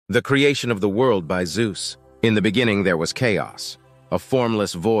The creation of the world by Zeus. In the beginning there was chaos, a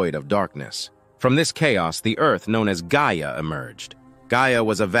formless void of darkness. From this chaos, the earth known as Gaia emerged. Gaia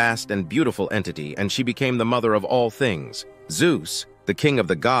was a vast and beautiful entity, and she became the mother of all things. Zeus, the king of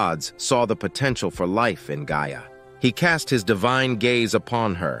the gods, saw the potential for life in Gaia. He cast his divine gaze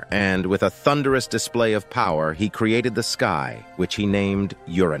upon her, and with a thunderous display of power, he created the sky, which he named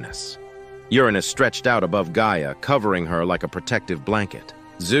Uranus. Uranus stretched out above Gaia, covering her like a protective blanket.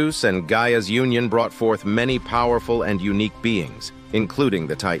 Zeus and Gaia's union brought forth many powerful and unique beings, including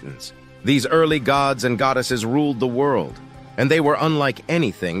the Titans. These early gods and goddesses ruled the world, and they were unlike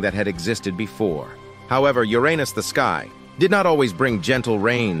anything that had existed before. However, Uranus the sky did not always bring gentle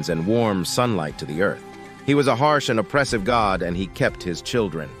rains and warm sunlight to the earth. He was a harsh and oppressive god, and he kept his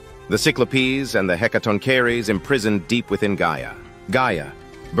children, the Cyclopes and the Hecatoncheires, imprisoned deep within Gaia. Gaia,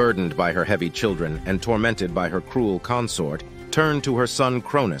 burdened by her heavy children and tormented by her cruel consort, turned to her son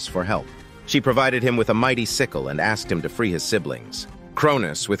Cronus for help. She provided him with a mighty sickle and asked him to free his siblings.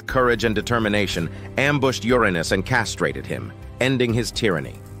 Cronus, with courage and determination, ambushed Uranus and castrated him, ending his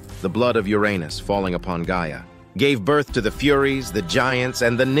tyranny. The blood of Uranus, falling upon Gaia, gave birth to the Furies, the Giants,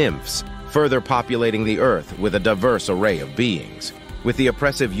 and the Nymphs, further populating the earth with a diverse array of beings. With the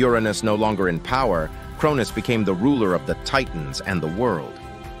oppressive Uranus no longer in power, Cronus became the ruler of the Titans and the world.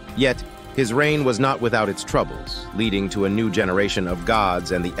 Yet, his reign was not without its troubles, leading to a new generation of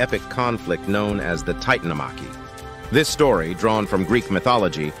gods and the epic conflict known as the Titanomachy. This story, drawn from Greek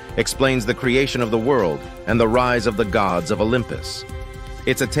mythology, explains the creation of the world and the rise of the gods of Olympus.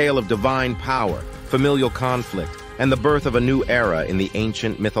 It's a tale of divine power, familial conflict, and the birth of a new era in the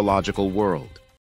ancient mythological world.